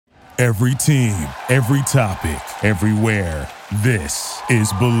Every team, every topic, everywhere. This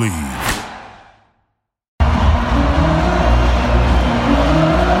is Believe.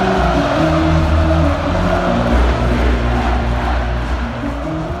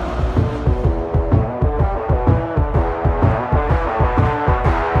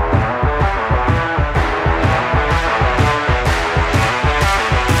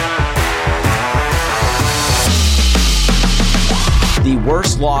 The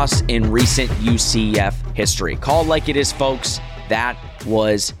worst loss in recent UCF history. Call it like it is, folks. That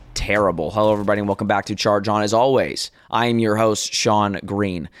was terrible. Hello, everybody, and welcome back to Charge On. As always, I am your host, Sean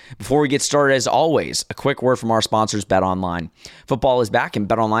Green. Before we get started, as always, a quick word from our sponsors, BetOnline. Football is back, and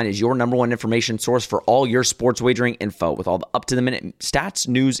BetOnline is your number one information source for all your sports wagering info, with all the up-to-the-minute stats,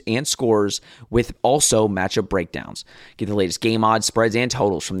 news, and scores, with also matchup breakdowns. Get the latest game odds, spreads, and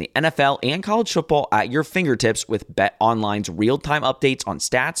totals from the NFL and college football at your fingertips with BetOnline's real-time updates on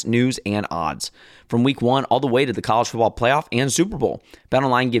stats, news, and odds. From week 1 all the way to the college football playoff and Super Bowl,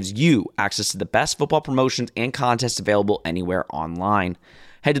 BetOnline gives you access to the best football promotions and contests available anywhere online.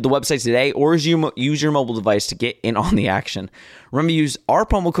 Head to the website today or use your mobile device to get in on the action. Remember to use our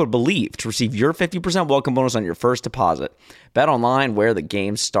promo code BELIEVE to receive your 50% welcome bonus on your first deposit. BetOnline, where the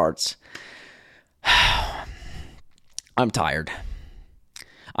game starts. I'm tired.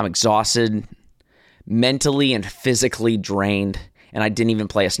 I'm exhausted, mentally and physically drained. And I didn't even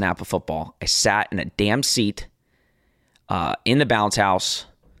play a snap of football. I sat in a damn seat in the bounce house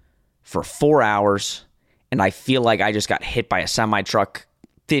for 4 hours, and I feel like I just got hit by a semi-truck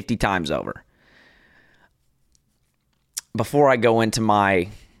 50 times over. Before I go into my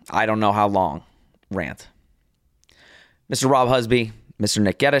I don't know how long rant, Mr. Rob Husby, Mr.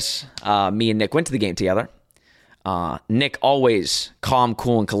 Nick Geddes, me and Nick went to the game together. Nick always calm,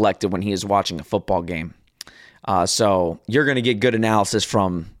 cool, and collected when he is watching a football game. So you're going to get good analysis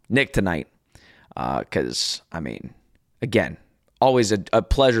from Nick tonight because, again, always a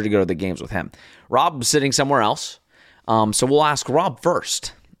pleasure to go to the games with him. Rob's sitting somewhere else, so we'll ask Rob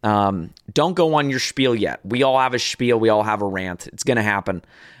first. Don't go on your spiel yet. We all have a spiel. We all have a rant. It's going to happen.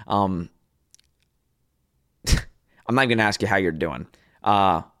 I'm not going to ask you how you're doing.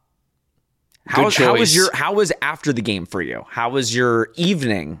 How was after the game for you? How was your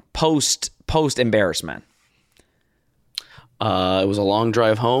evening post embarrassment? It was a long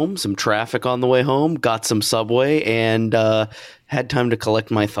drive home, some traffic on the way home, got some Subway, and had time to collect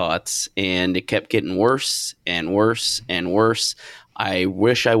my thoughts. And it kept getting worse and worse and worse. I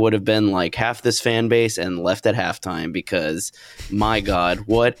wish I would have been like half this fan base and left at halftime because, my God,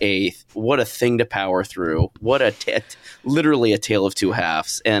 what a thing to power through. What literally a tale of two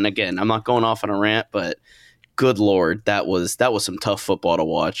halves. And again, I'm not going off on a rant, but good Lord, that was some tough football to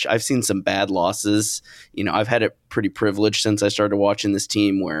watch. I've seen some bad losses. I've had it pretty privileged since I started watching this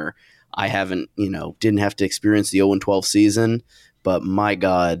team where I haven't, didn't have to experience the 0-12 season. But my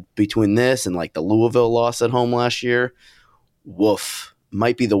God, between this and like the Louisville loss at home last year, woof,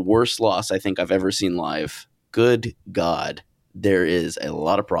 might be the worst loss I think I've ever seen live. Good God, there is a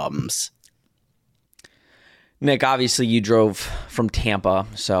lot of problems. Nick, obviously you drove from Tampa,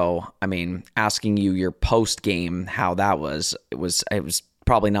 so asking you your post game how that was, it was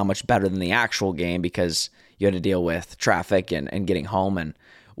probably not much better than the actual game because you had to deal with traffic and getting home. And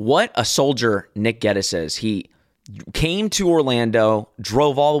what a soldier Nick Geddes is. He came to Orlando,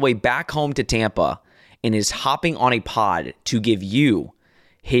 drove all the way back home to Tampa, and is hopping on a pod to give you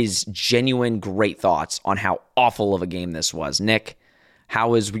his genuine great thoughts on how awful of a game this was. Nick, how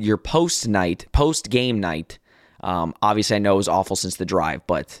was your post-game night? Obviously, I know it was awful since the drive,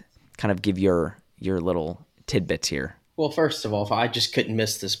 but kind of give your little tidbits here. Well, first of all, I just couldn't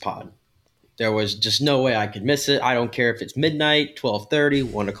miss this pod. There was just no way I could miss it. I don't care if it's midnight, 12:30,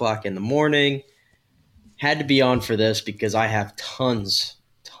 1 o'clock in the morning. Had to be on for this because I have tons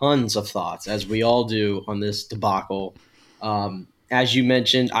of thoughts, as we all do on this debacle. As you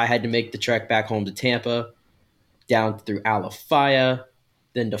mentioned, I had to make the trek back home to Tampa, down through Alafaya,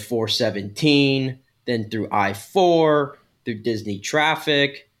 then to 417, then through I-4, through Disney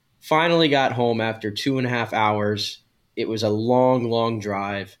traffic. Finally got home after 2.5 hours. It was a long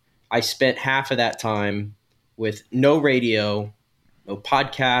drive. I spent half of that time with no radio, no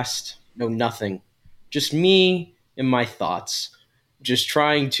podcast, no nothing. Just me and my thoughts. Just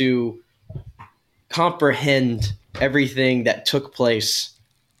trying to comprehend everything that took place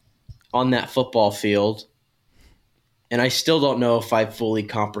on that football field. And I still don't know if I fully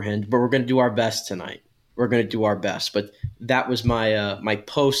comprehend, but we're going to do our best tonight. We're going to do our best. But that was my my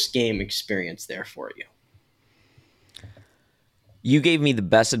post-game experience there for you. You gave me the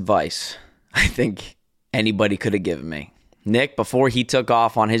best advice I think anybody could have given me. Nick, before he took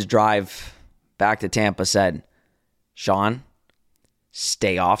off on his drive back to Tampa, said, Sean,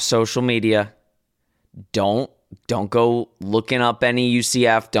 stay off social media. Don't go looking up any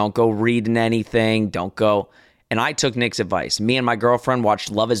UCF. Don't go reading anything. Don't go. And I took Nick's advice. Me and my girlfriend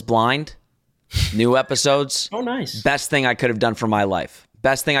watched Love is Blind, new episodes. Oh, nice. Best thing I could have done for my life.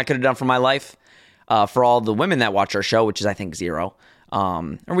 Best thing I could have done for my life. For all the women that watch our show, which is, I think, 0.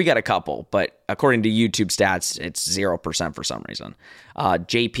 And we got a couple, but according to YouTube stats, it's 0% for some reason.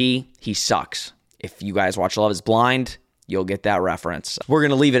 JP, he sucks. If you guys watch Love is Blind, you'll get that reference. We're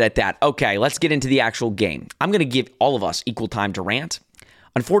going to leave it at that. Okay, let's get into the actual game. I'm going to give all of us equal time to rant.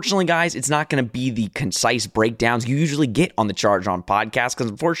 Unfortunately, guys, it's not going to be the concise breakdowns you usually get on the Charge On podcast, because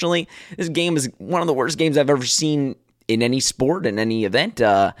unfortunately, this game is one of the worst games I've ever seen in any sport, in any event,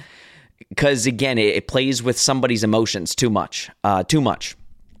 because, again, it plays with somebody's emotions too much. Let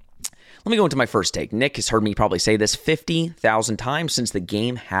me go into my first take. Nick has heard me probably say this 50,000 times since the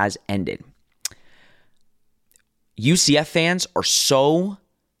game has ended. UCF fans are so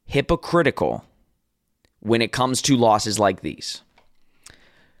hypocritical when it comes to losses like these.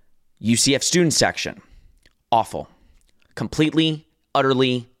 UCF student section, awful. Completely,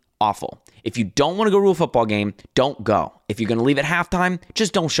 utterly awful. If you don't want to go to a football game, don't go. If you're going to leave at halftime,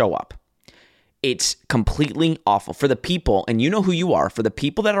 just don't show up. It's completely awful for the people, and you know who you are, for the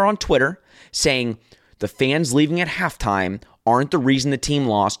people that are on Twitter saying the fans leaving at halftime aren't the reason the team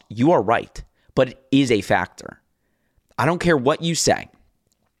lost. You are right, but it is a factor. I don't care what you say.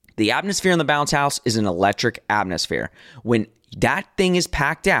 The atmosphere in the bounce house is an electric atmosphere. When that thing is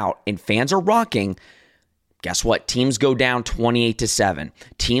packed out and fans are rocking, guess what? Teams go down 28-7.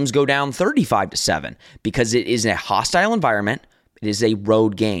 Teams go down 35-7 because it is a hostile environment. It is a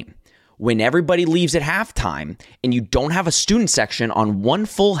road game. When everybody leaves at halftime and you don't have a student section on one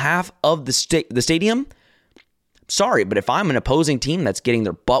full half of the stadium, sorry, but if I'm an opposing team that's getting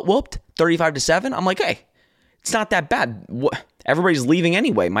their butt whooped 35-7, I'm like, hey, it's not that bad. Everybody's leaving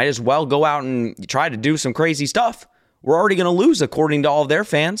anyway. Might as well go out and try to do some crazy stuff. We're already going to lose according to all of their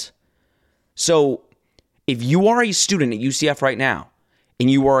fans. So if you are a student at UCF right now and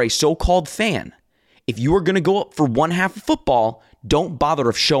you are a so-called fan, if you are going to go up for one half of football, don't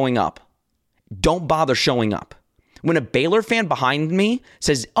bother showing up. Don't bother showing up. When a Baylor fan behind me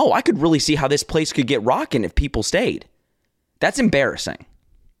says, oh, I could really see how this place could get rocking if people stayed. That's embarrassing.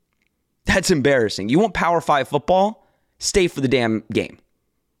 That's embarrassing. You want Power 5 football? Stay for the damn game.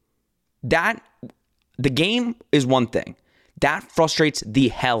 The game is one thing. That frustrates the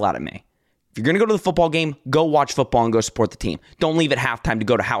hell out of me. If you're going to go to the football game, go watch football and go support the team. Don't leave at halftime to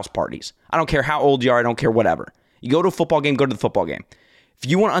go to house parties. I don't care how old you are. I don't care whatever. You go to a football game, go to the football game. If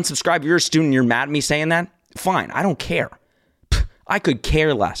you want to unsubscribe, you're a student, you're mad at me saying that, fine. I don't care. I could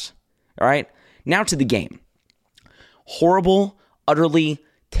care less. All right? Now to the game. Horrible, utterly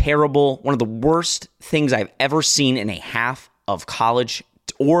terrible, one of the worst things I've ever seen in a half of college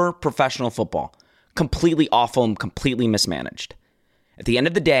or professional football. Completely awful and completely mismanaged. At the end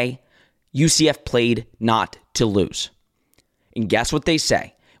of the day, UCF played not to lose. And guess what they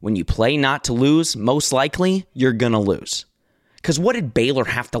say? When you play not to lose, most likely you're going to lose. Because what did Baylor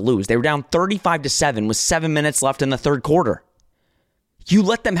have to lose? They were down 35-7 with 7 minutes left in the third quarter. You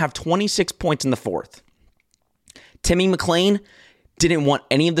let them have 26 points in the fourth. Timmy McClain didn't want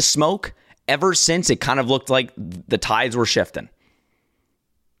any of the smoke ever since it kind of looked like the tides were shifting.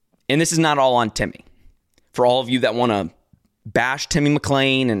 And this is not all on Timmy. For all of you that want to bash Timmy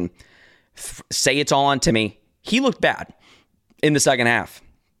McClain and say it's all on Timmy, he looked bad in the second half.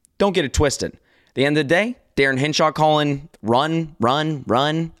 Don't get it twisted. At the end of the day, Darren Hinshaw calling run,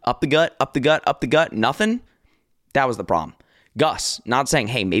 up the gut, nothing. That was the problem. Gus not saying,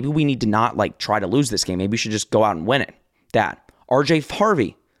 hey, maybe we need to not try to lose this game. Maybe we should just go out and win it. That. RJ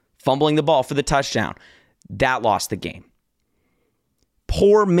Harvey fumbling the ball for the touchdown. That lost the game.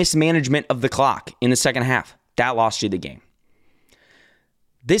 Poor mismanagement of the clock in the second half. That lost you the game.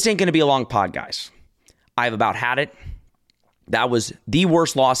 This ain't going to be a long pod, guys. I've about had it. That was the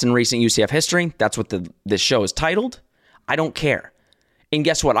worst loss in recent UCF history. That's what this show is titled. I don't care. And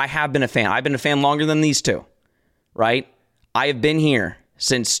guess what? I have been a fan. I've been a fan longer than these two, right? I have been here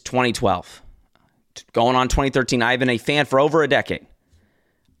since 2012. Going on 2013, I have been a fan for over a decade.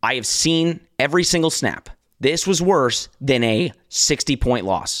 I have seen every single snap. This was worse than a 60-point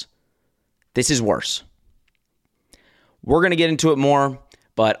loss. This is worse. We're going to get into it more,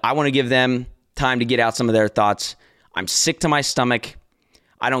 but I want to give them time to get out some of their thoughts. I'm sick to my stomach.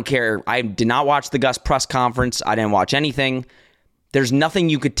 I don't care. I did not watch the Gus press conference. I didn't watch anything. There's nothing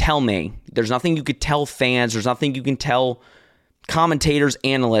you could tell me. There's nothing you could tell fans. There's nothing you can tell commentators,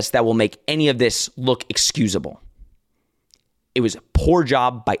 analysts that will make any of this look excusable. It was a poor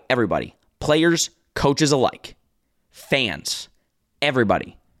job by everybody. Players, coaches alike, fans,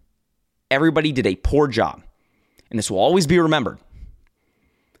 everybody. Everybody did a poor job. And this will always be remembered.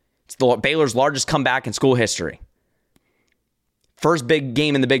 It's Baylor's largest comeback in school history. First big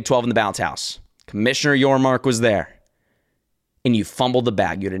game in the Big 12 in the bounce house. Commissioner Yormark was there. And you fumbled the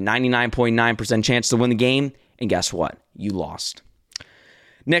bag. You had a 99.9% chance to win the game. And guess what? You lost.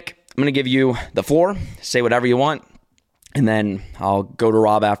 Nick, I'm going to give you the floor. Say whatever you want. And then I'll go to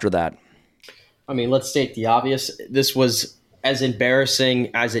Rob after that. I mean, let's state the obvious. This was as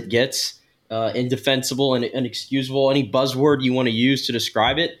embarrassing as it gets. Indefensible and inexcusable. Any buzzword you want to use to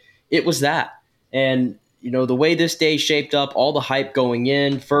describe it, it was that. And, the way this day shaped up, all the hype going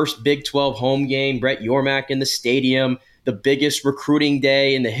in, first Big 12 home game, Brett Yormark in the stadium, the biggest recruiting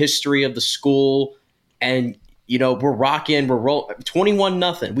day in the history of the school. And, we're rocking, we're rolling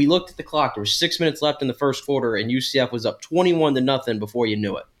 21-0. We looked at the clock. There was 6 minutes left in the first quarter, and UCF was up 21-0 before you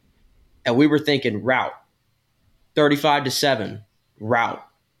knew it. And we were thinking, route. 35-7, route.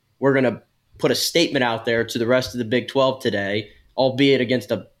 We're going to put a statement out there to the rest of the Big 12 today, albeit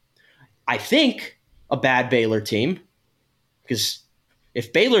against I think, a bad Baylor team. Because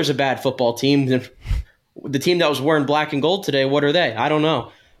if Baylor's a bad football team, then the team that was wearing black and gold today, what are they? I don't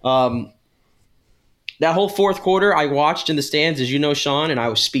know. That whole fourth quarter I watched in the stands, as you know, Sean, and I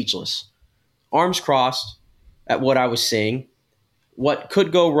was speechless. Arms crossed at what I was seeing. What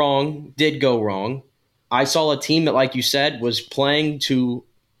could go wrong did go wrong. I saw a team that, like you said, was playing to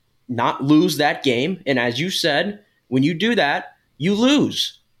not lose that game. And as you said, when you do that, you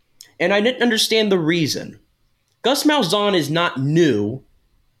lose. And I didn't understand the reason. Gus Malzahn is not new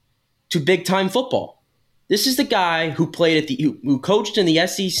to big-time football. This is the guy who who coached in the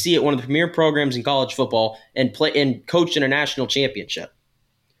SEC at one of the premier programs in college football and coached in a national championship.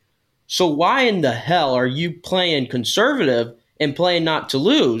 So why in the hell are you playing conservative and playing not to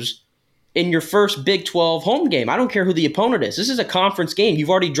lose in your first Big 12 home game? I don't care who the opponent is. This is a conference game. You've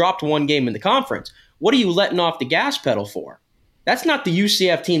already dropped one game in the conference. What are you letting off the gas pedal for? That's not the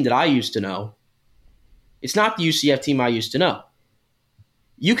UCF team that I used to know. It's not the UCF team I used to know.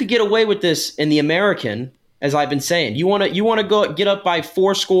 You could get away with this in the American, as I've been saying. You want to go get up by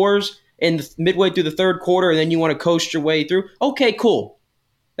 4 scores in midway through the third quarter, and then you want to coast your way through. Okay, cool.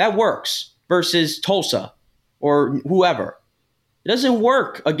 That works versus Tulsa or whoever. It doesn't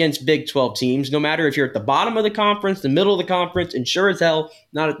work against Big 12 teams, no matter if you're at the bottom of the conference, the middle of the conference, and sure as hell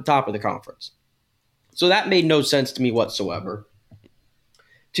not at the top of the conference. So that made no sense to me whatsoever.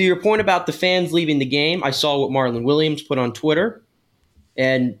 To your point about the fans leaving the game, I saw what Marlon Williams put on Twitter.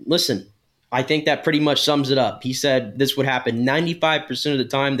 And listen, I think that pretty much sums it up. He said this would happen 95% of the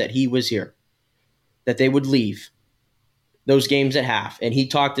time that he was here, that they would leave those games at half. And he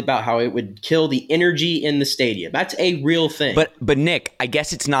talked about how it would kill the energy in the stadium. That's a real thing. But Nick, I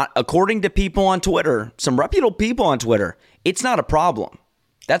guess it's not, according to people on Twitter, some reputable people on Twitter, it's not a problem.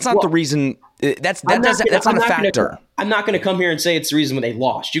 That's not the reason. That's not a factor. I'm not going to come here and say it's the reason when they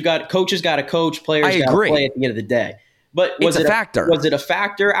lost. Coaches got to coach, players got to play at the end of the day. But was it a factor? Was it a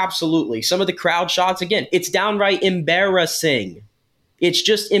factor? Absolutely. Some of the crowd shots, again, it's downright embarrassing. It's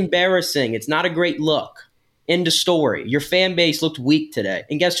just embarrassing. It's not a great look. End of story. Your fan base looked weak today.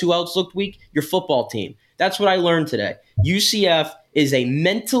 And guess who else looked weak? Your football team. That's what I learned today. UCF is a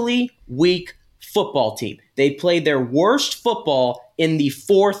mentally weak football team. They played their worst football in the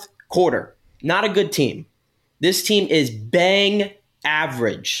fourth quarter. Not a good team. This team is bang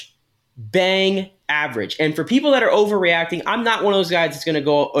average. Bang average. And for people that are overreacting, I'm not one of those guys that's going to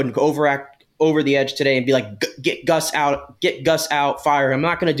go and overact over the edge today and be like, get Gus out, fire him. I'm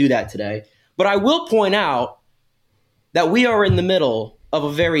not going to do that today. But I will point out that we are in the middle of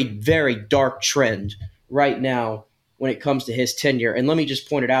a very, very dark trend right now when it comes to his tenure. And let me just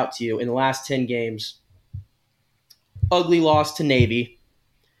point it out to you. In the last 10 games, ugly loss to Navy,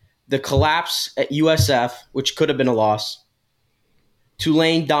 the collapse at USF, which could have been a loss,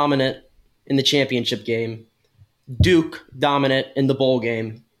 Tulane dominant in the championship game, Duke dominant in the bowl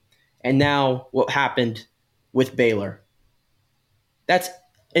game, and now what happened with Baylor. That's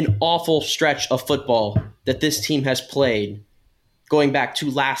an awful stretch of football that this team has played going back to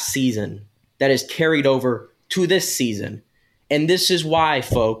last season that is carried over to this season. And this is why,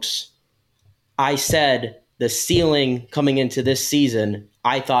 folks, I said the ceiling coming into this season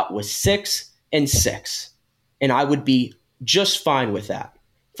I thought was 6-6. And I would be just fine with that.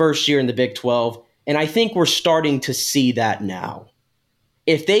 First year in the Big 12. And I think we're starting to see that now.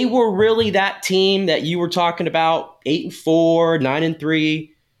 If they were really that team that you were talking about, 8-4,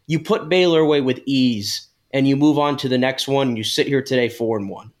 9-3, you put Baylor away with ease and you move on to the next one and you sit here today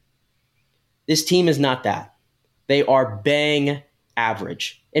 4-1. This team is not that. They are bang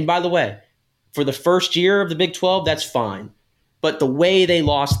average. And by the way, for the first year of the Big 12, that's fine. But the way they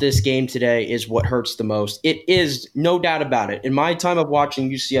lost this game today is what hurts the most. It is no doubt about it. In my time of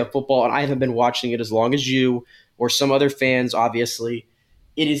watching UCF football, and I haven't been watching it as long as you or some other fans, obviously,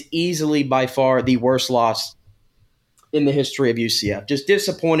 it is easily by far the worst loss in the history of UCF. Just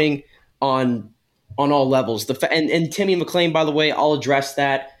disappointing on all levels. And Timmy McClain, by the way, I'll address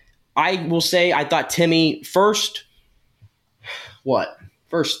that. I will say I thought Timmy first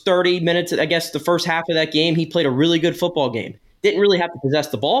 30 minutes, I guess the first half of that game, he played a really good football game. Didn't really have to possess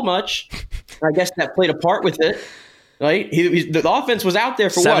the ball much. I guess that played a part with it. Right? The offense was out there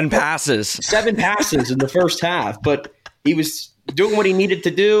for seven passes in the first half, but he was doing what he needed to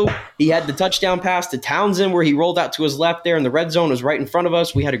do. He had the touchdown pass to Townsend where he rolled out to his left there, and the red zone was right in front of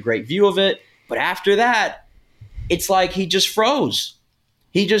us. We had a great view of it. But after that, it's like he just froze.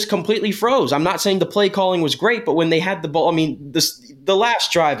 He just completely froze. I'm not saying the play calling was great, but when they had the ball, I mean, the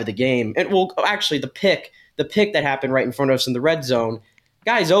last drive of the game, and well, actually the pick that happened right in front of us in the red zone,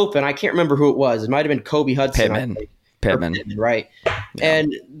 guy's open. I can't remember who it was. It might have been Kobe Hudson. Pittman, right? Yeah.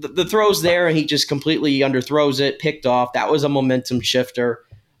 And the throw's there, and he just completely underthrows it, picked off. That was a momentum shifter.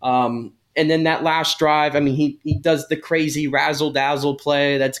 And then that last drive, I mean, he does the crazy razzle-dazzle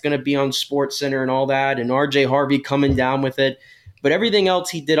play that's going to be on SportsCenter and all that, and R.J. Harvey coming down with it. But everything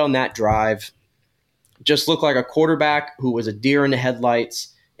else he did on that drive just looked like a quarterback who was a deer in the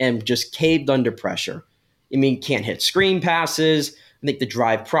headlights and just caved under pressure. I mean, can't hit screen passes. I think the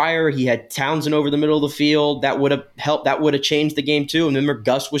drive prior, he had Townsend over the middle of the field. That would have helped. That would have changed the game too. And remember,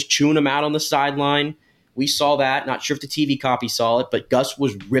 Gus was chewing him out on the sideline. We saw that. Not sure if the TV copy saw it, but Gus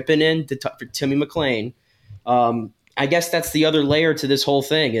was ripping in for Timmy McClain. I guess that's the other layer to this whole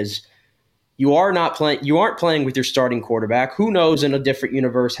thing is you aren't playing with your starting quarterback. Who knows in a different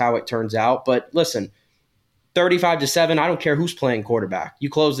universe how it turns out? But listen, 35-7, I don't care who's playing quarterback. You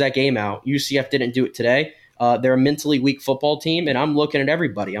close that game out. UCF didn't do it today. They're a mentally weak football team, and I'm looking at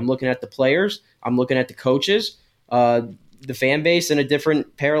everybody. I'm looking at the players. I'm looking at the coaches, the fan base in a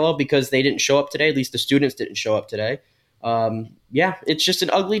different parallel because they didn't show up today. At least the students didn't show up today. It's just an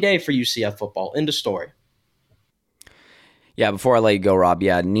ugly day for UCF football. End of story. Yeah, before I let you go, Rob,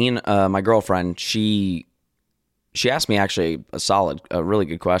 Nina, my girlfriend, she asked me actually a really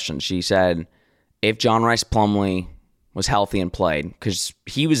good question. She said, if John Rice Plumlee was healthy and played, because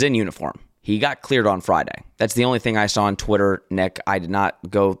he was in uniform, he got cleared on Friday. That's the only thing I saw on Twitter, Nick. I did not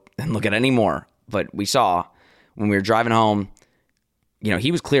go and look at any more, but we saw when we were driving home,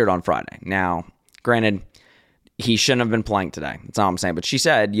 he was cleared on Friday. Now, granted, he shouldn't have been playing today. That's all I'm saying. But she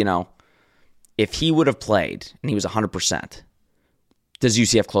said, if he would have played and he was 100%, does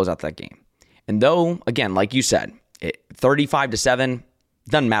UCF close out that game? And though, again, like you said, 35-7,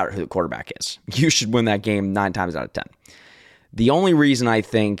 doesn't matter who the quarterback is. You should win that game 9 times out of 10. The only reason I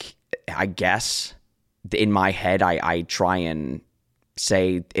guess, in my head, I try and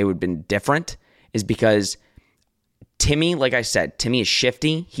say it would have been different is because Timmy, like I said, Timmy is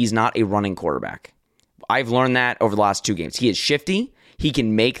shifty. He's not a running quarterback. I've learned that over the last 2 games. He is shifty. He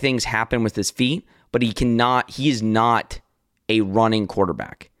can make things happen with his feet, but he is not a running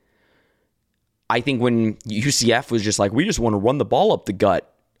quarterback. I think when UCF was just like, we just want to run the ball up the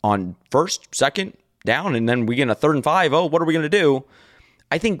gut on first, second down, and then we get a 3rd and 5. Oh, what are we going to do?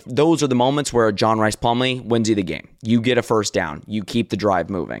 I think those are the moments where John Rice Plumlee wins you the game. You get a first down. You keep the drive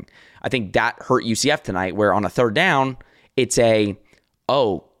moving. I think that hurt UCF tonight, where on a 3rd down, it's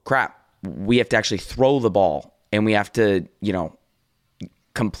oh, crap, we have to actually throw the ball, and we have to,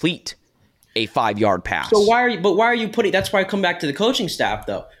 complete a 5-yard pass. So why are you putting – that's why I come back to the coaching staff,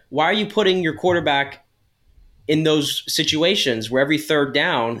 though. Why are you putting your quarterback in those situations where every 3rd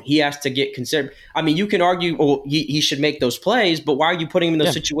down he has to get considered? I mean, you can argue, he should make those plays, but why are you putting him in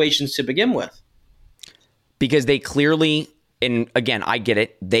those situations to begin with? Because they clearly, and again, I get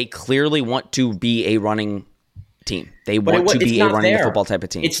it, they clearly want to be a running team. They want to be a running the football type of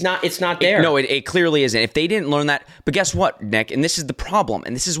team. It's not there. It clearly isn't. If they didn't learn that, but guess what, Nick? And this is the problem,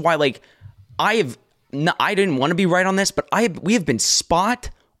 and this is why, I didn't want to be right on this, but we have been spot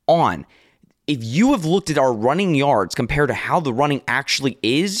on. If you have looked at our running yards compared to how the running actually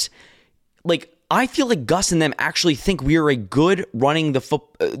is, I feel like Gus and them actually think we are a good running the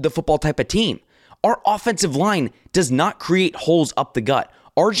football type of team. Our offensive line does not create holes up the gut.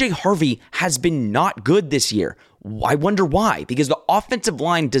 R.J. Harvey has been not good this year. I wonder why. Because the offensive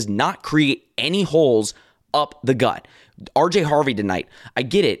line does not create any holes up the gut. R.J. Harvey tonight, I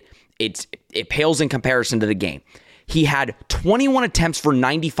get it. It pales in comparison to the game. He had 21 attempts for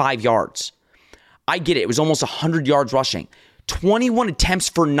 95 yards. I get it. It was almost 100 yards rushing. 21 attempts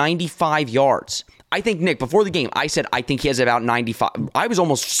for 95 yards. I think, Nick, before the game, I said I think he has about 95. I was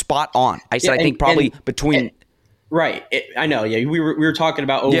almost spot on. I said I think probably between. Right. I know. Yeah. We were talking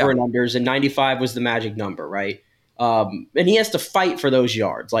about over and unders, and 95 was the magic number, right? And he has to fight for those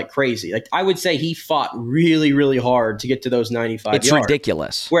yards like crazy. Like, I would say he fought really, really hard to get to those 95 yards. It's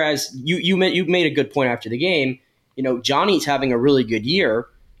ridiculous. Whereas you made a good point after the game. Johnny's having a really good year.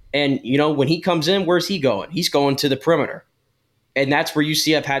 And, when he comes in, where's he going? He's going to the perimeter. And that's where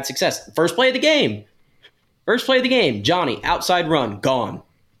UCF had success. First play of the game, Johnny, outside run, gone.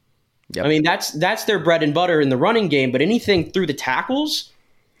 Yep. I mean, that's their bread and butter in the running game. But anything through the tackles,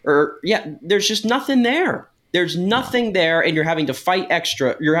 there's just nothing there. There's nothing there, and you're having to fight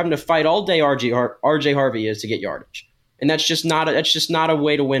extra. You're having to fight all day. RJ Harvey is to get yardage, and that's just not a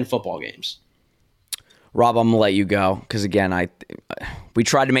way to win football games. Rob, I'm gonna let you go because again, we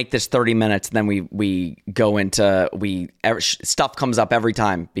tried to make this 30 minutes, then we go into stuff comes up every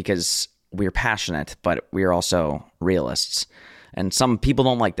time because we're passionate, but we're also realists, and some people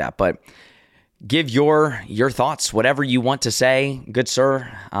don't like that. But give your thoughts, whatever you want to say, good sir,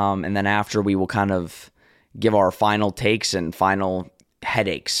 and then after we will kind of give our final takes and final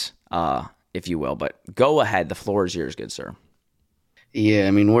headaches, if you will. But go ahead. The floor is yours, good sir. Yeah,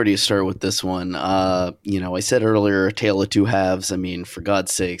 I mean, where do you start with this one? I said earlier, a tale of two halves. I mean, for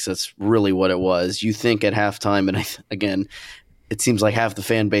God's sakes, that's really what it was. You think at halftime, and again, it seems like half the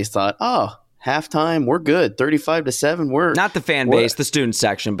fan base thought, halftime, we're good, 35-7. We're not the fan base, the student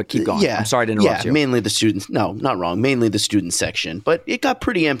section, but keep going. Yeah, I'm sorry to interrupt you. Mainly the students. No, not wrong. Mainly the student section, but it got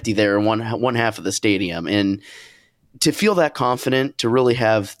pretty empty there in one half of the stadium, and to feel that confident, to really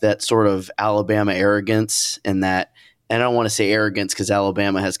have that sort of Alabama arrogance, and I don't want to say arrogance because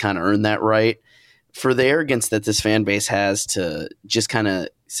Alabama has kind of earned that right. For the arrogance that this fan base has to just kind of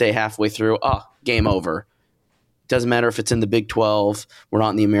say halfway through, game over. Doesn't matter if it's in the Big 12, we're not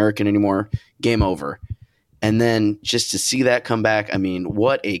in the American anymore, game over. And then just to see that come back, I mean,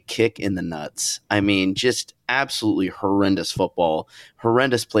 what a kick in the nuts. I mean, just absolutely horrendous football,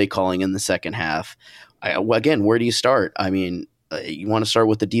 horrendous play calling in the second half. Again, where do you start? I mean, you want to start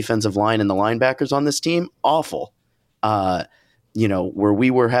with the defensive line and the linebackers on this team? Awful. Where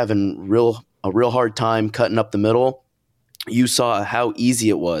we were having a real hard time cutting up the middle, you saw how easy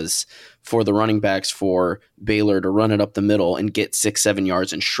it was for the running backs for Baylor to run it up the middle and get 6-7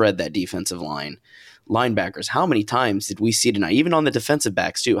 yards and shred that defensive line. Linebackers, how many times did we see tonight, even on the defensive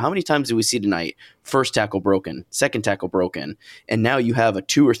backs too, how many times did we see tonight, first tackle broken, second tackle broken, and now you have a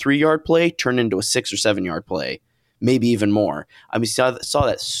 2 or 3 yard play turn into a 6 or 7 yard play, maybe even more. I mean, saw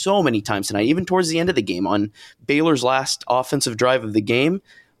that so many times tonight, even towards the end of the game on Baylor's last offensive drive of the game,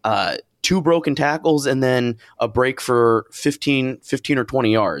 2 broken tackles and then a break for 15 or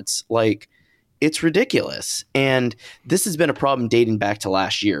 20 yards. Like, it's ridiculous. And this has been a problem dating back to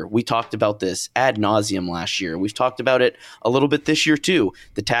last year. We talked about this ad nauseum last year. We've talked about it a little bit this year too.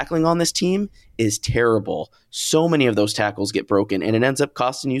 The tackling on this team is terrible. So many of those tackles get broken, and it ends up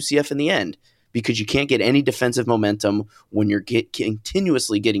costing UCF in the end because you can't get any defensive momentum when you're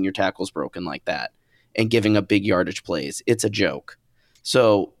continuously getting your tackles broken like that and giving up big yardage plays. It's a joke.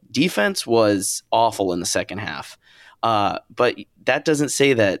 So defense was awful in the second half. But that doesn't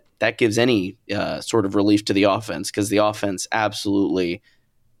say that gives any sort of relief to the offense, because the offense absolutely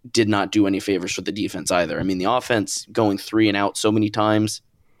did not do any favors for the defense either. I mean, the offense going 3 and out so many times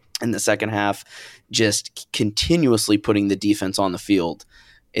in the second half, just continuously putting the defense on the field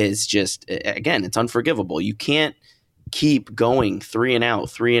is just, again, it's unforgivable. You can't keep going 3 and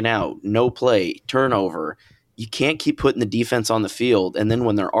out, no play, turnover. You can't keep putting the defense on the field, and then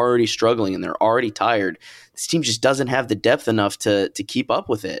when they're already struggling and they're already tired, this team just doesn't have the depth enough to keep up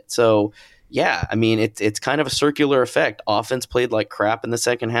with it. So, yeah, I mean, it's kind of a circular effect. Offense played like crap in the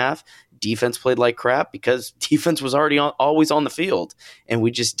second half. Defense played like crap because defense was already always on the field, and we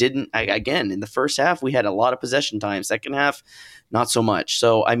just didn't. Again, in the first half, we had a lot of possession time. Second half, not so much.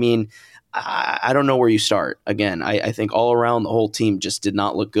 So, I mean, I don't know where you start. Again, I think all around the whole team just did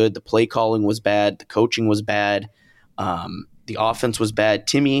not look good. The play calling was bad. The coaching was bad. The offense was bad.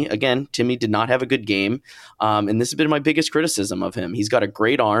 Timmy did not have a good game. And this has been my biggest criticism of him. He's got a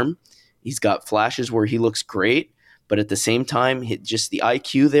great arm. He's got flashes where he looks great. But at the same time, just the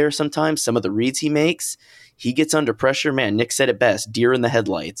IQ there sometimes, some of the reads he makes, he gets under pressure. Man, Nick said it best, deer in the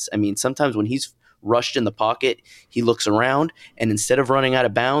headlights. I mean, sometimes when he's rushed in the pocket, he looks around, and instead of running out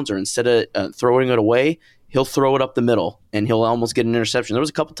of bounds or instead of throwing it away, he'll throw it up the middle and he'll almost get an interception. There was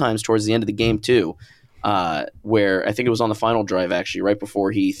a couple times towards the end of the game too, where I think it was on the final drive, actually, right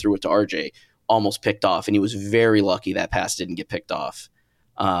before he threw it to RJ, almost picked off, and he was very lucky that pass didn't get picked off.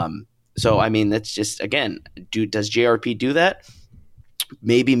 So, I mean, that's just, again, does JRP do that?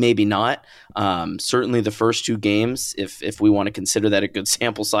 Maybe, maybe not. Certainly the first 2 games, if we want to consider that a good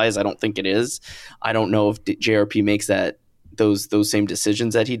sample size, I don't think it is. I don't know if JRP makes those same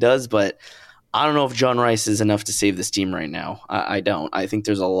decisions that he does, but I don't know if John Rice is enough to save this team right now. I don't. I think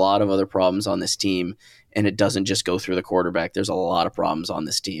there's a lot of other problems on this team, and it doesn't just go through the quarterback. There's a lot of problems on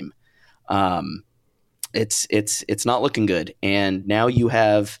this team. It's not looking good. And now you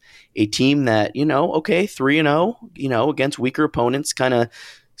have a team that, 3-0, against weaker opponents, kind of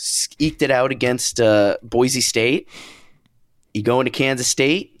eked it out against Boise State. You go into Kansas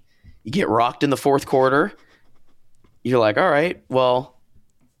State, you get rocked in the fourth quarter. You're like, all right, well,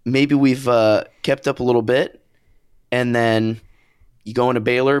 maybe we've kept up a little bit. And then you go into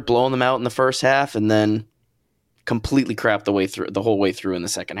Baylor, blowing them out in the first half, and then completely crap the whole way through in the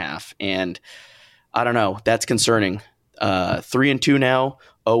second half. And I don't know. That's concerning. 3-2 now,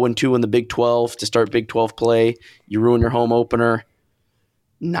 0-2 in the Big 12 to start Big 12 play. You ruin your home opener.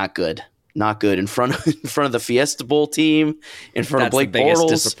 Not good. Not good. In front of the Fiesta Bowl team, in front of Blake Bortles.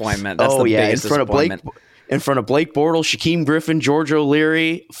 Disappointment. That's the biggest disappointment. In front of Blake Bortles, Shaquem Griffin, George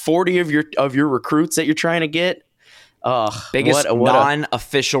O'Leary, 40 of your recruits that you're trying to get. Biggest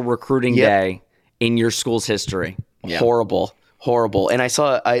non-official recruiting day in your school's history. Yep. Horrible. And I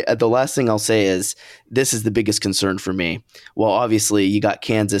saw the last thing I'll say is this is the biggest concern for me. Well, obviously you got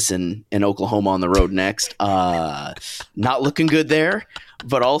Kansas and Oklahoma on the road next. Not looking good there,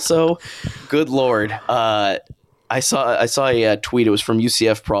 but also, good Lord. I saw a tweet. It was from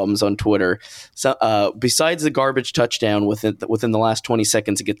UCF Problems on Twitter. So, besides the garbage touchdown within the last 20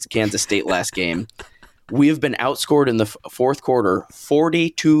 seconds against Kansas State last game, we have been outscored in the fourth quarter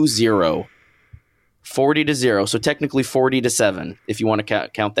 40-0. 40-0, so technically 40-7 if you want to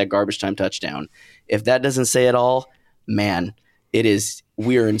count that garbage time touchdown. If that doesn't say it all, man,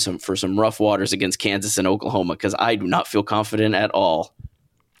 we're in for some rough waters against Kansas and Oklahoma because I do not feel confident at all.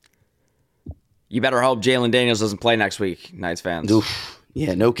 You better hope Jalen Daniels doesn't play next week, Knights fans. Oof.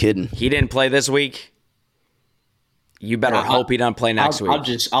 Yeah, no kidding. He didn't play this week. You better hope he doesn't play next week.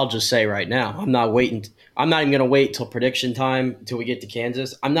 I'll just say right now, I'm not waiting. I'm not even going to wait till prediction time till we get to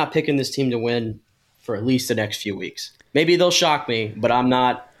Kansas. I'm not picking this team to win for at least the next few weeks. Maybe they'll shock me, but I'm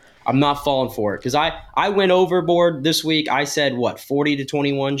not falling for it because I went overboard this week. I said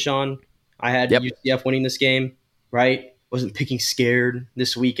 40-21, Sean. I had UCF winning this game, right? Wasn't picking scared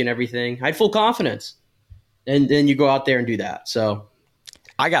this week and everything. I had full confidence, and then you go out there and do that. So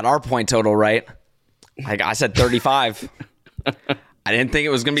I got our point total right. I said 35. I didn't think it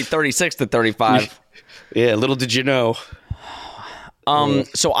was going to be 36-35. Yeah, little did you know.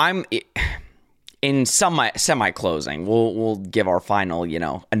 So I'm in semi-closing. We'll give our final,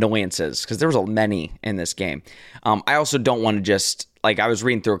 annoyances because there was many in this game. I also don't want to just I was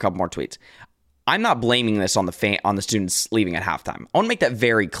reading through a couple more tweets. I'm not blaming this on the students leaving at halftime. I want to make that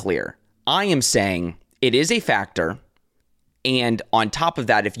very clear. I am saying it is a factor, and on top of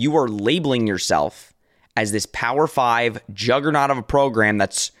that, if you are labeling yourself as this Power 5 juggernaut of a program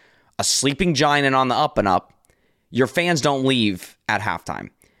that's a sleeping giant and on the up and up, your fans don't leave at halftime.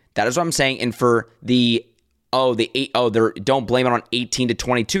 That is what I'm saying. And for don't blame it on 18 to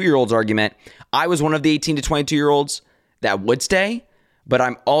 22-year-olds argument, I was one of the 18 to 22-year-olds that would stay, but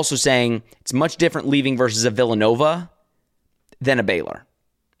I'm also saying it's much different leaving versus a Villanova than a Baylor.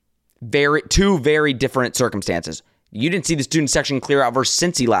 Two very different circumstances. You didn't see the student section clear out versus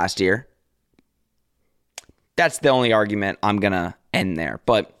Cincy last year. That's the only argument I'm going to end there.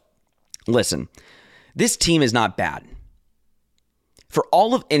 But listen, this team is not bad. For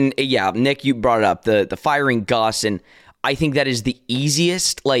all of, and yeah, Nick, you brought it up, the firing Gus, and I think that is the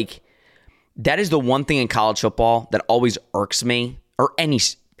easiest, that is the one thing in college football that always irks me, or any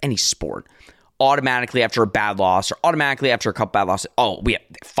sport. Automatically after a bad loss, or automatically after a couple bad losses, we have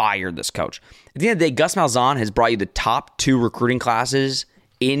fired this coach. At the end of the day, Gus Malzahn has brought you the top 2 recruiting classes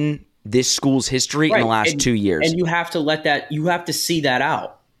in this school's history in the last 2 years. And you have to you have to see that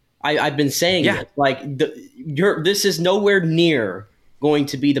out. I've been saying it. This is nowhere near going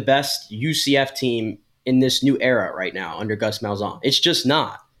to be the best UCF team in this new era right now under Gus Malzahn. It's just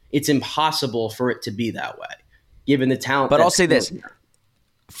not. It's impossible for it to be that way, given the talent. But I'll say this.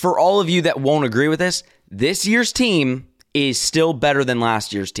 For all of you that won't agree with this year's team is still better than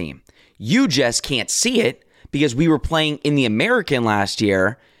last year's team. You just can't see it because we were playing in the American last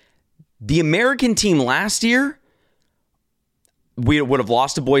year. The American team last year, we would have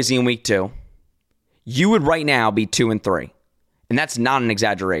lost to Boise in week 2. You would right now be 2-3. And that's not an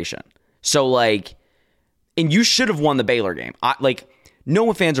exaggeration. So, and you should have won the Baylor game.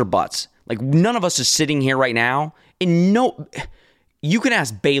 No fans or buts. None of us is sitting here right now. And you can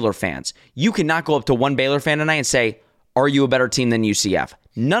ask Baylor fans. You cannot go up to one Baylor fan tonight and say, are you a better team than UCF?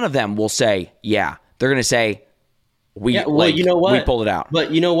 None of them will say, yeah. They're going to say, you know what? We pulled it out.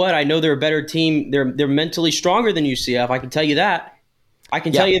 But you know what? I know they're a better team. They're mentally stronger than UCF. I can tell you that.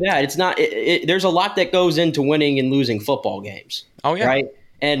 Tell you that. It's not. There's a lot that goes into winning and losing football games. Oh yeah. Right.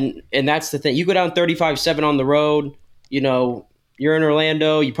 And that's the thing. You go down 35-7 on the road. You're in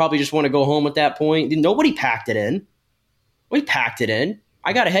Orlando. You probably just want to go home at that point. Nobody packed it in. We packed it in.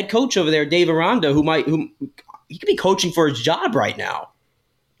 I got a head coach over there, Dave Aranda, who he could be coaching for his job right now.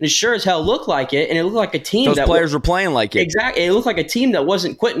 And it sure as hell looked like it, and it looked like a team. Those players were playing like it. Exactly. It looked like a team that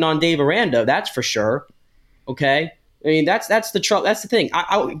wasn't quitting on Dave Aranda. That's for sure. Okay. I mean, that's the trouble. That's the thing.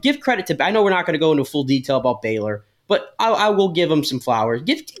 I'll give credit to. I know we're not going to go into full detail about Baylor, but I will give them some flowers.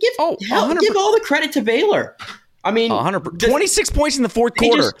 Give all the credit to Baylor. I mean, 100%. 26 points in the fourth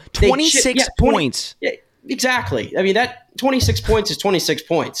quarter. 26 points. Yeah, exactly. I mean, that 26 points is 26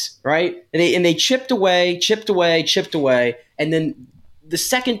 points, right? And they chipped away, and then the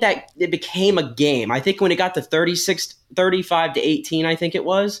second that it became a game, I think when it got to 35-18, I think it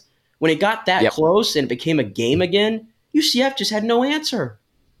was, when it got that close and it became a game again, UCF just had no answer.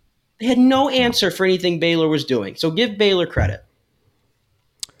 They had no answer for anything Baylor was doing. So give Baylor credit.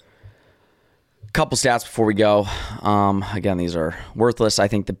 Couple stats before we go. Again, these are worthless. I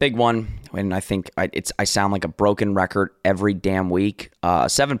think the big one, and I think I sound like a broken record every damn week,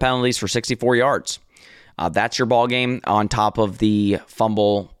 7 penalties for 64 yards. That's your ball game on top of the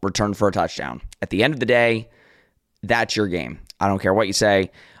fumble return for a touchdown. At the end of the day, that's your game. I don't care what you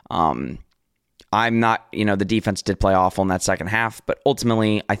say. I'm not, the defense did play awful in that second half, but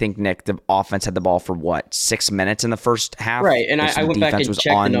ultimately, I think, Nick, the offense had the ball for 6 minutes in the first half? Right, and I went back and checked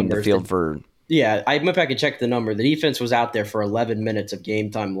the numbers. The field for... Yeah, I went back and checked the number. The defense was out there for 11 minutes of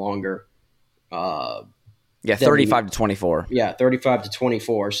game time longer. 35-24. Yeah,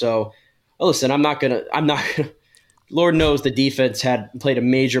 35-24. So, listen, I'm not gonna. Lord knows the defense played a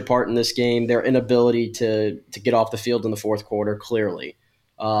major part in this game. Their inability to get off the field in the fourth quarter, clearly.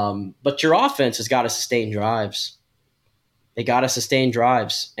 But your offense has got to sustain drives. They got to sustain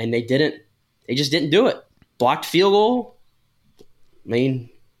drives, and they didn't. They just didn't do it. Blocked field goal. I mean,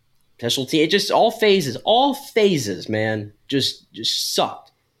 special team. It just all phases, man. Just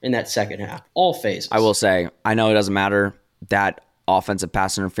sucked in that second half. All phases. I will say, I know it doesn't matter. That offensive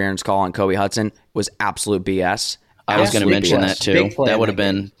pass interference call on Kobe Hudson was absolute BS. I was going to mention that too. That would have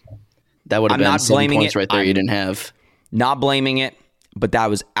been 7 points right there. You didn't have. Not blaming it, but that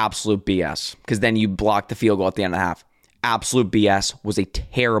was absolute BS because then you blocked the field goal at the end of the half. Absolute BS. Was a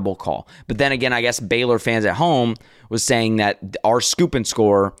terrible call. But then again, I guess Baylor fans at home was saying that our scoop and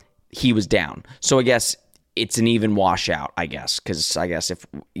score, he was down. So I guess it's an even washout, I guess, because I guess if,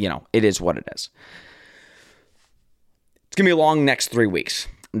 it is what it is. It's going to be a long next 3 weeks.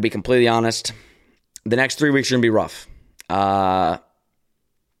 To be completely honest, the next 3 weeks are going to be rough.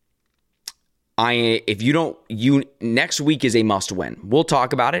 Next week is a must win. We'll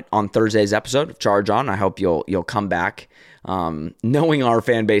talk about it on Thursday's episode of Charge On. I hope you'll come back. Knowing our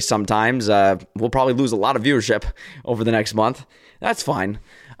fan base sometimes, we'll probably lose a lot of viewership over the next month. That's fine.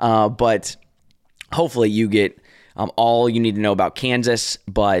 But hopefully you get all you need to know about Kansas.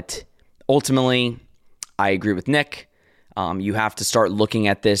 But ultimately, I agree with Nick. You have to start looking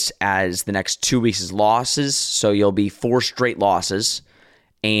at this as the next 2 weeks as losses. So you'll be 4 straight losses.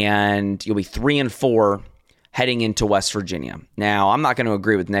 And you'll be 3-4 heading into West Virginia. Now, I'm not going to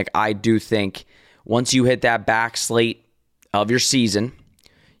agree with Nick. I do think once you hit that back slate of your season,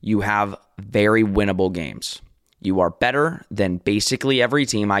 you have very winnable games. You are better than basically every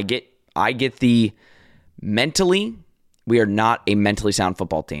team. I get the mentally, we are not a mentally sound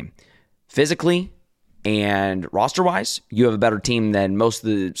football team. Physically and roster-wise, you have a better team than most of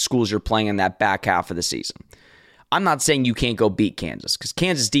the schools you're playing in that back half of the season. I'm not saying you can't go beat Kansas because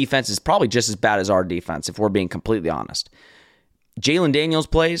Kansas defense is probably just as bad as our defense, if we're being completely honest. Jalen Daniels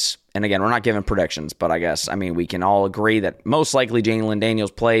plays, and again, we're not giving predictions, but we can all agree that most likely Jalen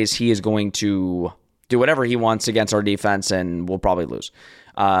Daniels plays. He is going to do whatever he wants against our defense, and we'll probably lose.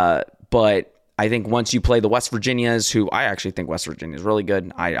 But I think once you play the West Virginias, who I actually think West Virginia is really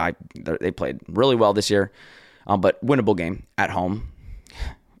good. They played really well this year, but winnable game at home.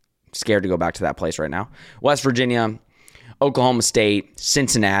 Scared to go back to that place right now. West Virginia, Oklahoma State,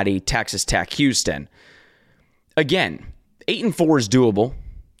 Cincinnati, Texas Tech, Houston. Again, 8-4 is doable.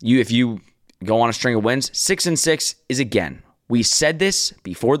 If you go on a string of wins, 6-6 is again. We said this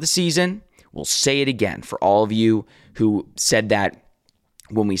before the season. We'll say it again for all of you who said that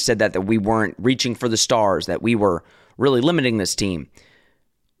when we said that we weren't reaching for the stars, that we were really limiting this team.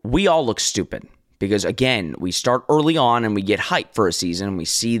 We all look stupid. Because, again, we start early on and we get hyped for a season and we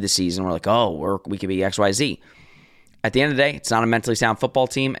see the season. We're like, we could be XYZ. at the end of the day, it's not a mentally sound football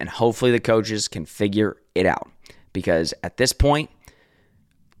team, and hopefully the coaches can figure it out. Because at this point,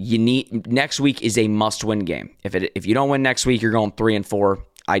 next week is a must-win game. If you don't win next week, you're going 3-4.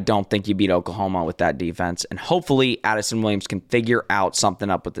 I don't think you beat Oklahoma with that defense. And hopefully Addison Williams can figure out something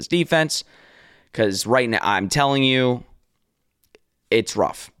up with this defense. Because right now, I'm telling you, it's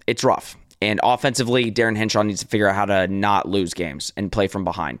rough. It's rough. And offensively, Darren Hinshaw needs to figure out how to not lose games and play from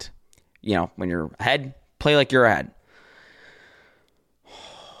behind. When you're ahead, play like you're ahead.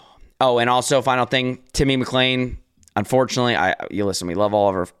 Oh, and also, final thing, Timmy McClain. Unfortunately, we love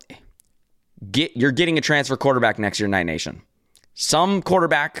Oliver. You're getting a transfer quarterback next year, Night Nation. Some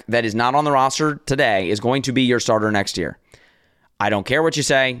quarterback that is not on the roster today is going to be your starter next year. I don't care what you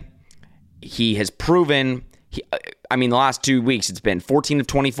say. He has proven, the last 2 weeks, it's been 14 of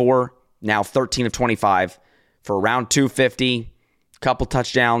 24, now 13 of 25 for around 250, couple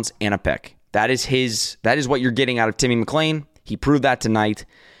touchdowns, and a pick. That is what you're getting out of Timmy McClain. He proved that tonight.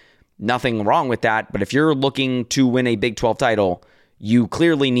 Nothing wrong with that, but if you're looking to win a Big 12 title, you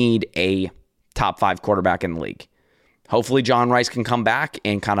clearly need a top 5 quarterback in the league. Hopefully John Rice can come back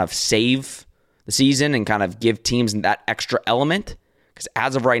and kind of save the season and kind of give teams that extra element, because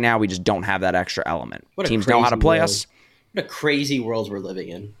as of right now, we just don't have that extra element. Teams know how to play us. What a crazy world we're living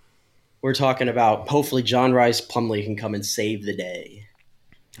in. We're talking about hopefully John Rice Plumlee can come and save the day.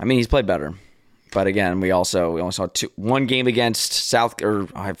 He's played better. But again, we only saw one game against I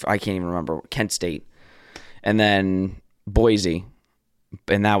can't even remember, Kent State, and then Boise,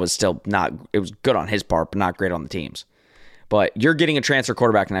 and that was still not. It was good on his part, but not great on the team's. But you're getting a transfer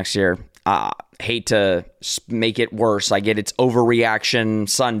quarterback next year. Hate to make it worse. I get it's overreaction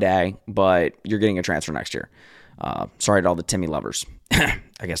Sunday, but you're getting a transfer next year. Sorry to all the Timmy lovers. I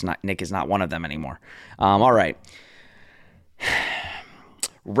guess Nick is not one of them anymore. All right.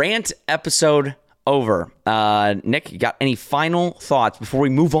 Rant episode over. Nick, you got any final thoughts before we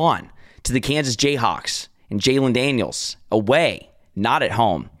move on to the Kansas Jayhawks and Jalen Daniels away, not at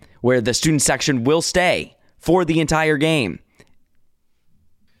home, where the student section will stay for the entire game?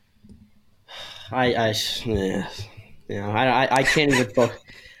 I can't even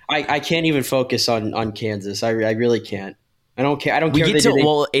I can't even focus on Kansas. I really can't. I don't care.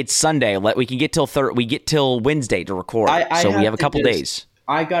 Well, it's Sunday. We can get till Wednesday to record. So we have a couple days.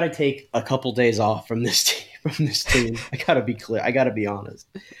 I got to take a couple days off from this team. I got to be clear. I got to be honest.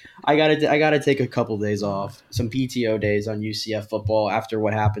 I got to take a couple days off, some PTO days on UCF football after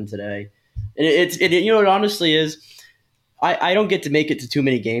what happened today. And it honestly is, I don't get to make it to too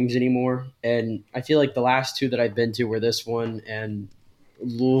many games anymore. And I feel like the last 2 that I've been to were this one and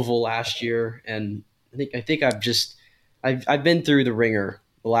Louisville last year. And I think I've been through the ringer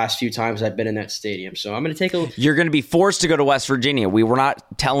the last few times I've been in that stadium. So I'm going to take a... You're going to be forced to go to West Virginia. We were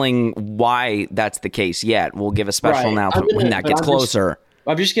not telling why that's the case yet. We'll give a special announcement when that gets closer.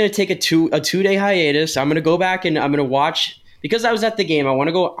 I'm just going to take a 2-day hiatus. I'm going to go back and I'm going to watch... Because I was at the game,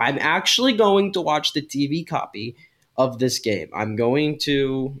 I'm actually going to watch the TV copy of this game. I'm going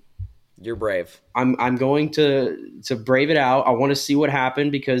to... You're brave. I'm going to brave it out. I want to see what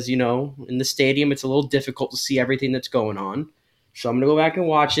happened because, in the stadium, it's a little difficult to see everything that's going on. So I'm going to go back and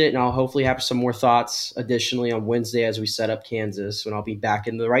watch it, and I'll hopefully have some more thoughts additionally on Wednesday as we set up Kansas, when I'll be back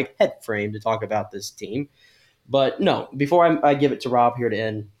in the right head frame to talk about this team. But no, before I give it to Rob here to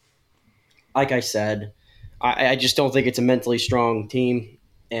end, like I said, I just don't think it's a mentally strong team,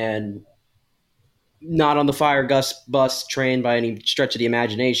 and not on the fire bus train by any stretch of the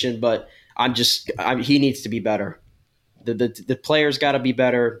imagination, but he needs to be better. The players got to be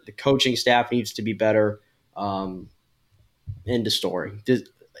better. The coaching staff needs to be better. End of story.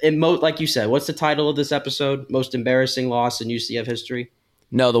 Like you said, what's the title of this episode? Most embarrassing loss in UCF history?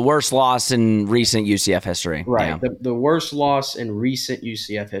 No, the worst loss in recent UCF history. Right. Yeah. The worst loss in recent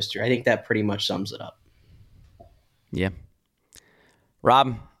UCF history. I think that pretty much sums it up. Yeah.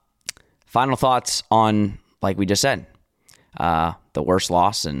 Rob, final thoughts on, like we just said, the worst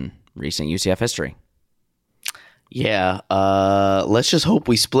loss in recent UCF history. Yeah, let's just hope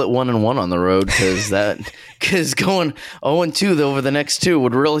we split 1-1 on the road, because going 0-2 over the next 2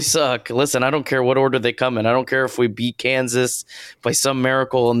 would really suck. Listen, I don't care what order they come in. I don't care if we beat Kansas by some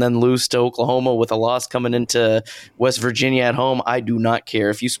miracle and then lose to Oklahoma with a loss coming into West Virginia at home. I do not care.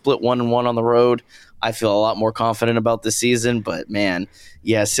 If you split 1-1 on the road, I feel a lot more confident about the season. But man,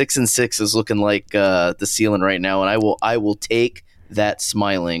 yeah, 6-6 is looking like the ceiling right now, and I will take that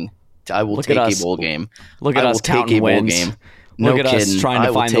smiling. I will take a bowl game. Look at us counting wins. No Look at kidding. us trying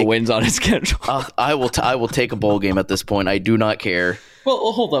to find the wins on his schedule. I will take a bowl game at this point. I do not care.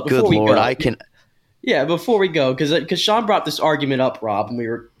 Well, hold up. Good Lord, I can. Yeah, before we go, because Sean brought this argument up, Rob, and we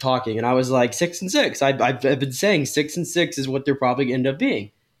were talking, and I was like 6-6. I've been saying 6-6 is what they're probably going to end up being.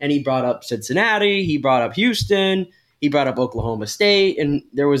 And he brought up Cincinnati, he brought up Houston, he brought up Oklahoma State, and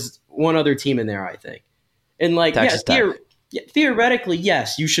there was one other team in there, I think. And like, theoretically,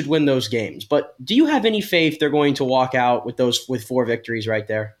 yes, you should win those games. But do you have any faith they're going to walk out with 4 victories right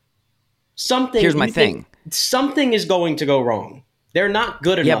there? Here's my thing. Something is going to go wrong. They're not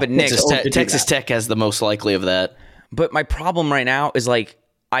good enough. Yeah, but Nick, Texas Tech has the most likely of that. But my problem right now is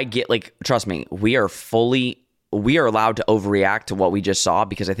trust me, we are allowed to overreact to what we just saw,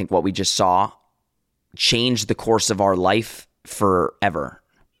 because I think what we just saw changed the course of our life forever.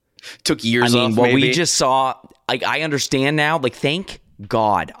 Took years off, what maybe. we just saw, I understand now. Thank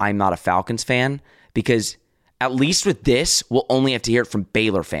God I'm not a Falcons fan, because at least with this, we'll only have to hear it from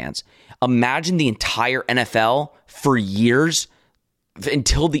Baylor fans. Imagine the entire NFL for years,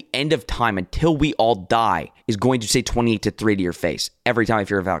 until the end of time, until we all die, is going to say 28-3 to your face every time if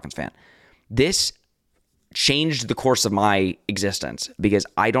you're a Falcons fan. This changed the course of my existence, because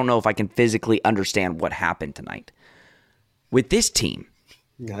I don't know if I can physically understand what happened tonight. With this team,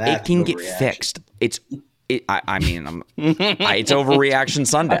 it can get fixed. It's overreaction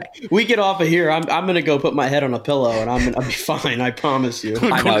Sunday. We get off of here, I'm going to go put my head on a pillow, and I'll be fine. I promise you.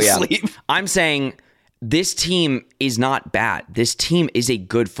 I know, yeah. I'm saying this team is not bad. This team is a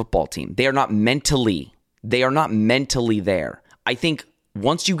good football team. They are not mentally there. I think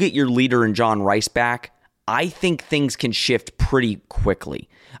once you get your leader in John Rice back, I think things can shift pretty quickly.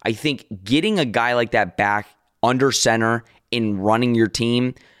 I think getting a guy like that back under center and running your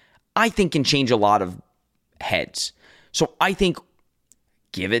team, I think can change a lot of heads. So I think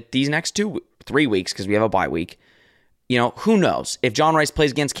give it these next 2-3 weeks, because we have a bye week. Who knows? If John Rice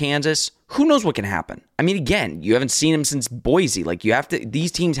plays against Kansas, who knows what can happen? I mean, again, you haven't seen him since Boise.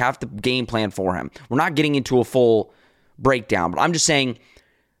 These teams have to game plan for him. We're not getting into a full breakdown, but I'm just saying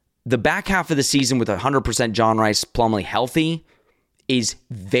the back half of the season with 100% John Rice Plumlee healthy is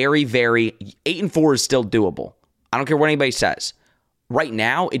very, very 8-4 is still doable. I don't care what anybody says. Right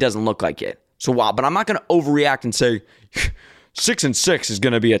now, it doesn't look like it. So, but I'm not going to overreact and say 6-6 is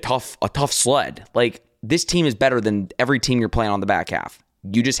going to be a tough sled. This team is better than every team you're playing on the back half.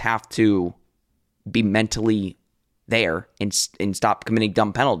 You just have to be mentally there and stop committing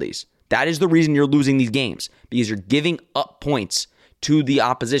dumb penalties. That is the reason you're losing these games, because you're giving up points to the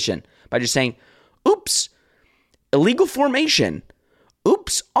opposition by just saying, oops, illegal formation.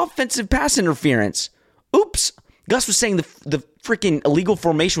 Oops, offensive pass interference. Oops, Gus was saying the freaking illegal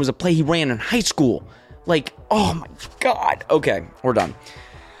formation was a play he ran in high school. Oh my God. Okay, we're done.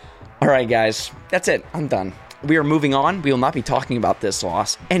 All right, guys, that's it. I'm done. We are moving on. We will not be talking about this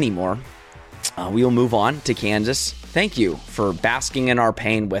loss anymore. We will move on to Kansas. Thank you for basking in our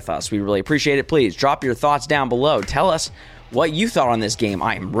pain with us. We really appreciate it. Please drop your thoughts down below. Tell us what you thought on this game.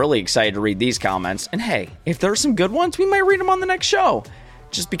 I am really excited to read these comments. And hey, if there's some good ones, we might read them on the next show.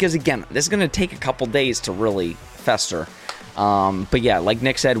 Just because, again, this is going to take a couple days to really fester. But yeah, like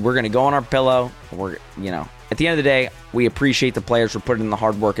Nick said, we're going to go on our pillow. At the end of the day, we appreciate the players for putting in the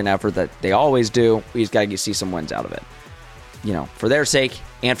hard work and effort that they always do. We just got to see some wins out of it. For their sake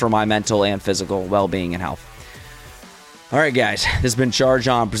and for my mental and physical well-being and health. All right, guys, this has been Charge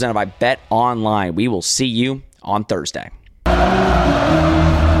On, presented by Bet Online. We will see you on Thursday.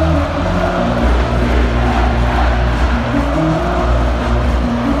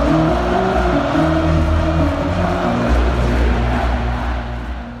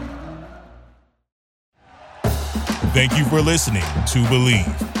 Thank you for listening to Believe.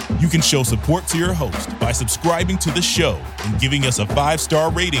 You can show support to your host by subscribing to the show and giving us a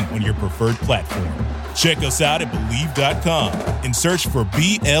 5-star rating on your preferred platform. Check us out at Believe.com and search for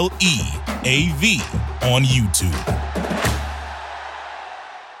BLEAV on YouTube.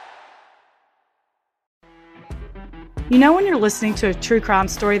 You know when you're listening to a true crime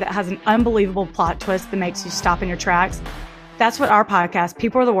story that has an unbelievable plot twist that makes you stop in your tracks? That's what our podcast,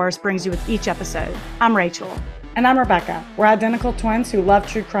 People Are the Worst, brings you with each episode. I'm Rachel. And I'm Rebecca. We're identical twins who love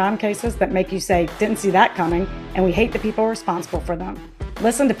true crime cases that make you say, didn't see that coming, and we hate the people responsible for them.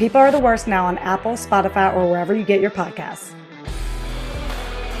 Listen to People Are the Worst now on Apple, Spotify, or wherever you get your podcasts.